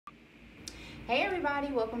Hey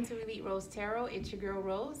everybody, welcome to Elite Rose Tarot. It's your girl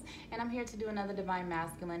Rose, and I'm here to do another Divine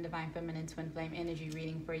Masculine, Divine Feminine, Twin Flame energy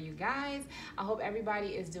reading for you guys. I hope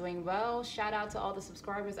everybody is doing well. Shout out to all the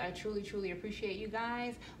subscribers. I truly appreciate you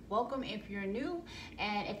guys. Welcome if you're new,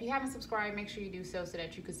 and if you haven't subscribed, make sure you do so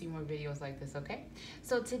that you can see more videos like this, okay?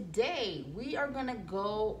 So today we are gonna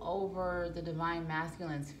go over the Divine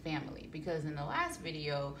Masculine's family, because in the last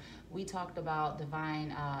video we talked about the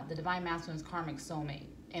Divine Masculine's karmic soulmate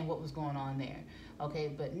and what was going on there, okay?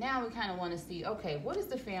 But now we kind of want to see, okay, what does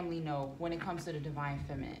the family know when it comes to the Divine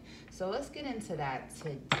Feminine? So let's get into that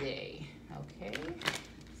today, okay?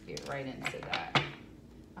 Let's get right into that.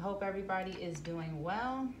 I hope everybody is doing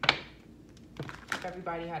well. Hope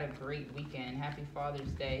everybody had a great weekend. Happy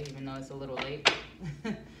Father's Day, even though it's a little late.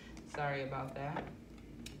 Sorry about that.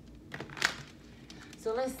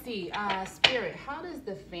 So let's see, Spirit, how does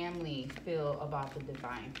the family feel about the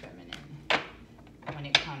Divine Feminine when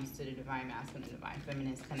it comes to the Divine Masculine and Divine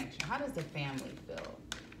Feminine's connection? How does the family feel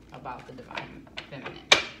about the Divine Feminine?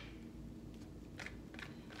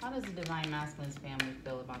 How does the Divine Masculine's family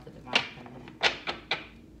feel about the Divine Feminine?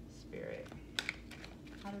 Spirit,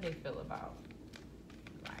 how do they feel about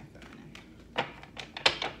Divine Feminine?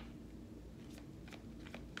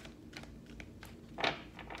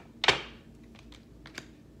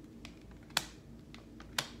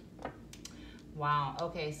 Wow,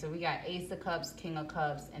 okay, so we got Ace of Cups, King of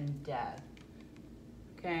Cups, and Death.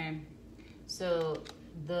 Okay, so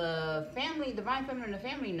the family, Divine Feminine, the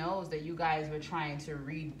family knows that you guys were trying to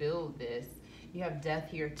rebuild this. You have Death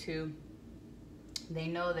here too. They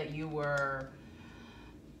know that you were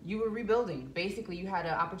rebuilding. Basically, you had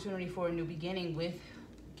an opportunity for a new beginning with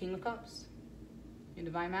King of Cups, your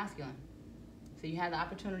Divine Masculine. So you had the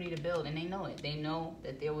opportunity to build, and they know it. They know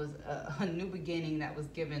that there was a new beginning that was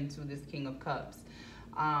given to this King of Cups.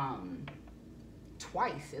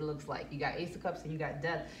 Twice, it looks like. You got Ace of Cups and you got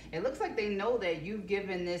Death. It looks like they know that you've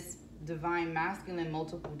given this Divine Masculine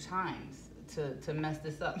multiple times to mess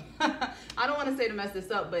this up. I don't want to say to mess this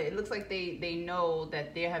up, but it looks like they know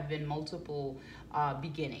that there have been multiple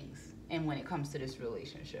beginnings, and when it comes to this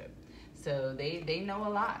relationship. So they know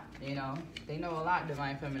a lot, you know. They know a lot,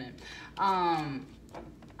 Divine Feminine.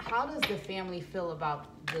 How does the family feel about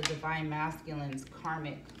the Divine Masculine's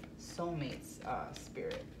karmic soulmates,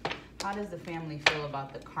 Spirit? How does the family feel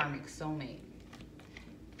about the karmic soulmate?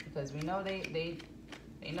 Because we know they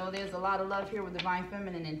know there's a lot of love here with Divine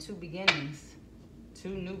Feminine and two beginnings. Two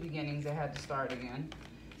new beginnings that had to start again.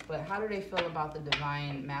 But how do they feel about the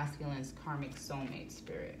Divine Masculine's karmic soulmate,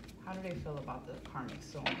 Spirit? How do they feel about the karmic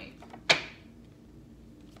soulmate?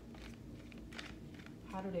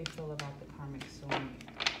 How do they feel about the karmic soulmate?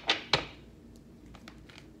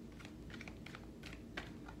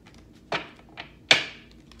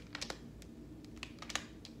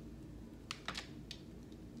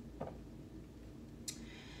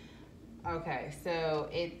 Okay, so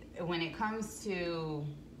when it comes to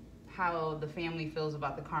how the family feels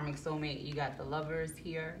about the karmic soulmate, you got the Lovers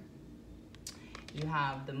here. You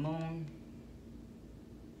have the Moon.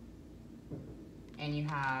 And you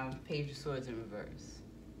have Page of Swords in reverse.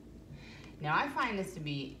 Now, I find this to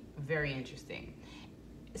be very interesting.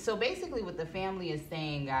 So basically what the family is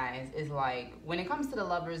saying, guys, is like, when it comes to the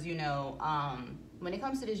Lovers, you know, when it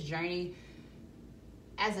comes to this journey,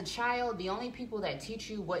 as a child, the only people that teach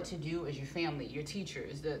you what to do is your family, your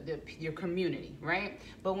teachers, your community, right?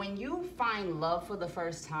 But when you find love for the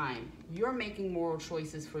first time, you're making moral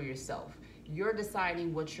choices for yourself. You're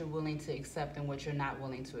deciding what you're willing to accept and what you're not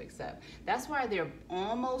willing to accept. That's why they're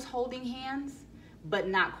almost holding hands, but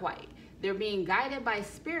not quite. They're being guided by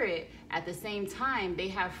Spirit. At the same time, they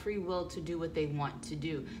have free will to do what they want to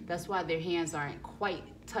do. That's why their hands aren't quite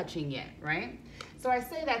touching yet, right? So I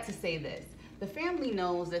say that to say this. The family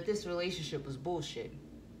knows that this relationship was bullshit,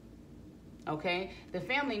 okay? The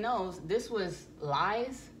family knows this was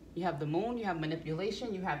lies. You have the Moon, you have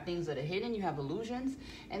manipulation, you have things that are hidden, you have illusions,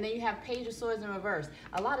 and then you have Page of Swords in reverse.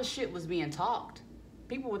 A lot of shit was being talked.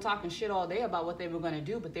 People were talking shit all day about what they were going to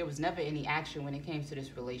do, but there was never any action when it came to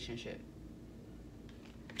this relationship.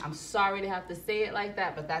 I'm sorry to have to say it like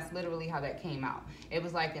that, but that's literally how that came out. It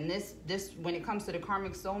was like, in this when it comes to the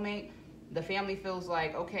karmic soulmate, the family feels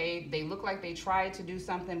like, okay, they look like they tried to do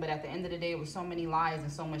something, but at the end of the day, it was so many lies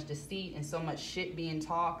and so much deceit and so much shit being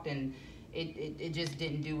talked, and it just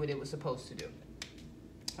didn't do what it was supposed to do.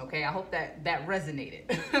 Okay, I hope that resonated.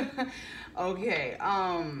 Okay,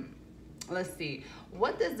 let's see.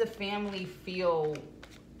 What does the family feel?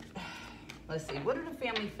 Let's see. What do the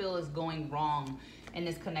family feel is going wrong in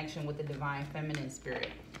this connection with the Divine Feminine, Spirit?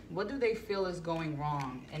 What do they feel is going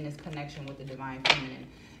wrong in this connection with the Divine Feminine?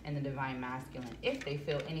 and the divine masculine, if they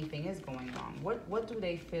feel anything is going wrong. What do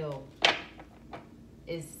they feel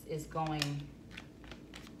is going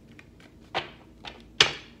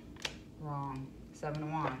wrong? Seven of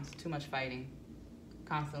Wands, too much fighting,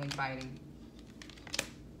 constantly fighting.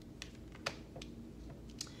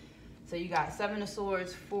 So you got Seven of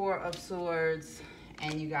Swords, Four of Swords,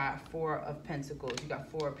 and you got Four of Pentacles. You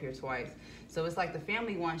got four up here twice. So it's like the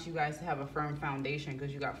family wants you guys to have a firm foundation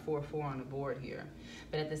because you got 4-4 on the board here.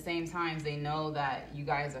 But at the same time, they know that you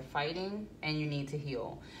guys are fighting and you need to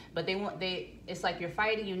heal. But it's like you're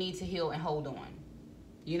fighting, you need to heal and hold on.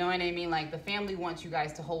 You know what I mean? Like the family wants you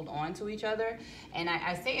guys to hold on to each other. And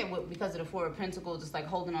I say it because of the Four of Pentacles, just like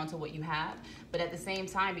holding on to what you have. But at the same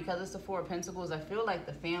time, because it's the Four of Pentacles, I feel like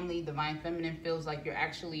the family, Divine Feminine, feels like you're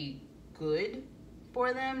actually good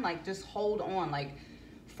for them. Like just hold on. Like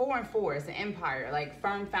 4 and 4 is an empire, like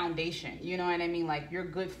firm foundation. You know what I mean? Like you're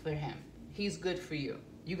good for him. He's good for you.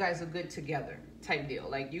 You guys are good together type deal.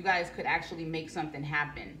 Like you guys could actually make something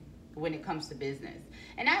happen when it comes to business.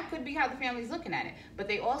 And that could be how the family's looking at it. But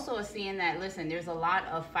they also are seeing that, listen, there's a lot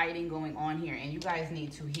of fighting going on here and you guys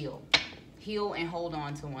need to heal. Heal and hold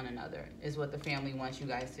on to one another is what the family wants you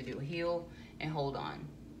guys to do. Heal and hold on.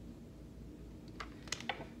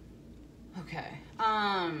 Okay.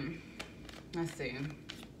 Let's see.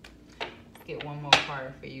 Let's get one more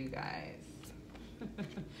card for you guys.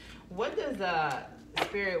 What does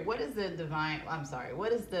Spirit, what is the divine, I'm sorry,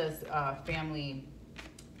 what is this family,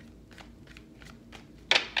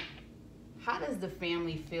 how does the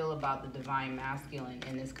family feel about the divine masculine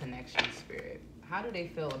in this connection, Spirit? How do they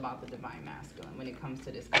feel about the divine masculine when it comes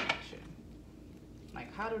to this connection?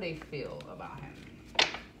 Like, how do they feel about him?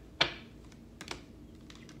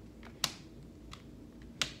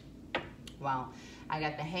 Wow. I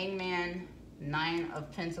got the Hangman, 9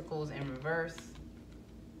 of Pentacles in reverse,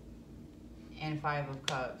 and 5 of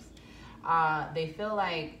Cups. They feel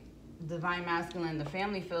like divine masculine, the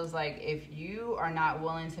family feels like if you are not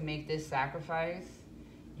willing to make this sacrifice,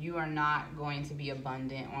 you are not going to be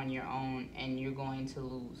abundant on your own and you're going to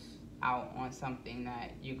lose out on something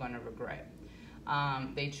that you're going to regret.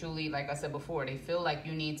 They truly, like I said before, they feel like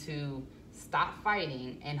you need to stop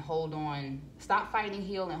fighting and hold on, stop fighting,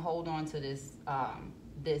 heal, and hold on to this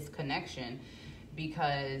this connection,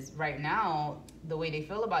 because right now the way they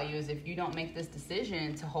feel about you is if you don't make this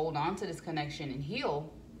decision to hold on to this connection and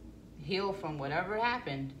heal from whatever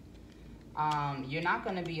happened, you're not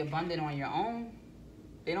going to be abundant on your own.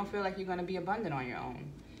 They don't feel like you're going to be abundant on your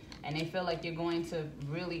own, and they feel like you're going to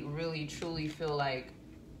really, really, truly feel like,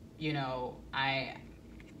 you know,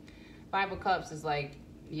 5 of Cups is like,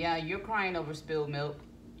 yeah, you're crying over spilled milk.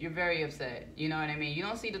 You're very upset. You know what I mean? You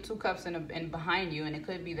don't see the 2 cups in behind you, and it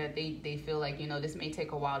could be that they feel like, you know, this may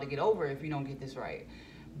take a while to get over if you don't get this right.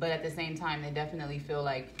 But at the same time, they definitely feel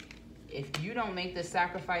like if you don't make the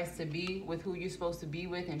sacrifice to be with who you're supposed to be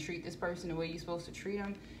with and treat this person the way you're supposed to treat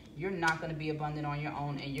them, you're not going to be abundant on your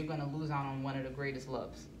own, and you're going to lose out on one of the greatest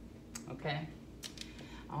loves. Okay?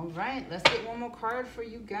 All right. Let's get one more card for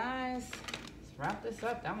you guys. Let's wrap this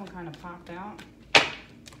up. That one kind of popped out.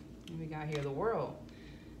 We got here the World.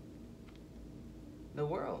 The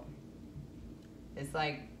World. It's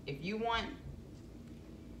like if you want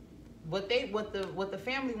what the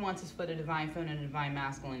family wants is for the divine feminine and the divine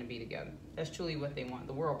masculine to be together. That's truly what they want.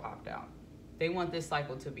 The World popped out. They want this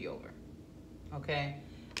cycle to be over. Okay?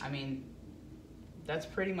 I mean, that's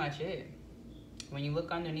pretty much it. When you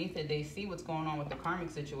look underneath it, they see what's going on with the karmic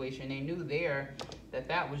situation. They knew there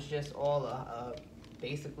that was just all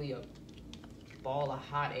basically a ball of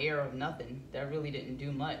hot air of nothing that really didn't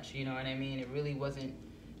do much. You know what I mean? It really wasn't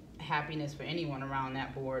happiness for anyone around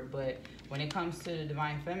that board. But when it comes to the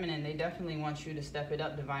divine feminine, they definitely want you to step it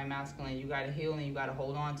up. Divine masculine, you got to heal and you got to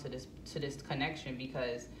hold on to this connection,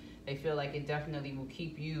 because they feel like it definitely will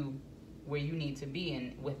keep you where you need to be,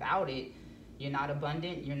 and without it, you're not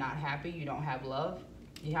abundant, you're not happy, you don't have love.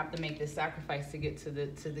 You have to make this sacrifice to get to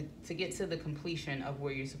the completion of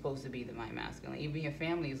where you're supposed to be, divine masculine. Even your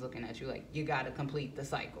family is looking at you like you got to complete the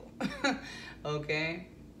cycle. Okay?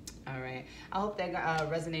 All right. I hope that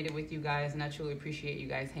resonated with you guys, and I truly appreciate you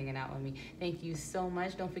guys hanging out with me. Thank you so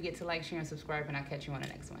much. Don't forget to like, share, and subscribe, and I'll catch you on the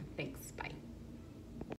next one. Thanks. Bye.